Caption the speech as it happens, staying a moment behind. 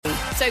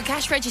So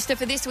cash register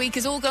for this week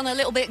has all gone a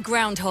little bit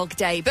Groundhog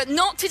Day, but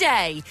not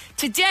today.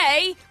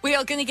 Today, we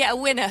are going to get a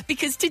winner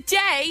because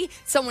today,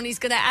 someone is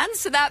going to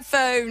answer that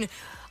phone.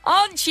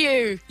 Aren't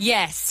you?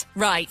 Yes.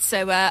 Right.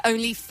 So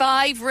only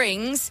 5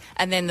 rings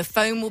and then the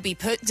phone will be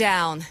put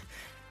down.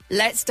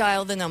 Let's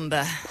dial the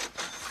number.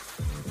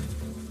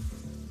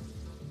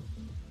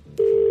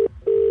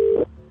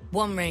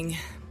 1 ring.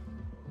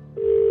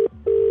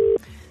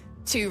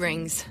 2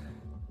 rings.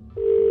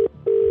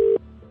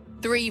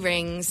 3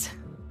 rings.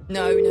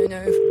 No.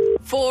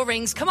 4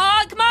 rings. Come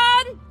on.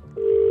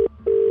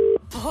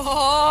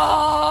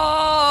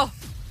 Oh!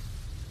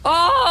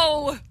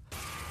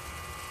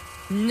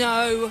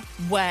 No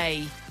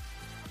way.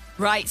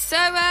 Right, so,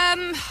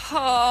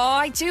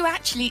 I do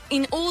actually,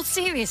 in all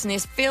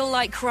seriousness, feel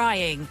like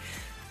crying.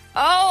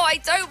 Oh, I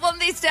don't want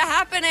this to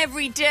happen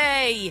every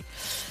day.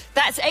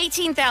 That's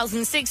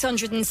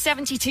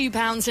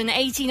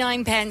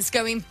 £18,672.89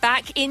 going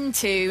back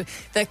into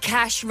the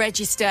cash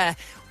register.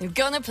 We're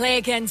going to play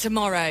again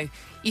tomorrow.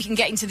 You can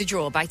get into the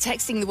draw by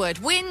texting the word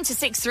WIN to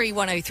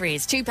 63103.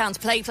 It's £2 to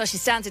play plus your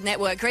standard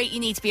network rate. You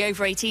need to be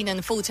over 18 and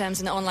the full terms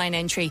and online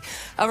entry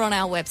are on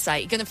our website.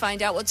 You're going to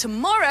find out what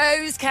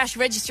tomorrow's cash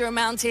register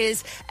amount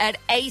is at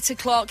 8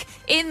 o'clock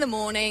in the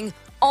morning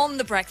on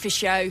The Breakfast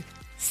Show.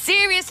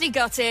 Seriously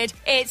gutted.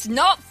 It's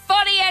not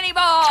funny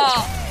anymore.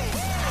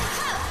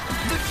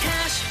 The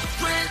cash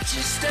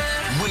register.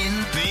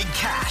 Win big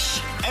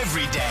cash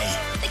every day.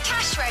 The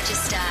cash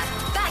register.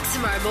 Back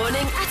tomorrow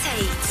morning at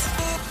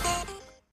 8.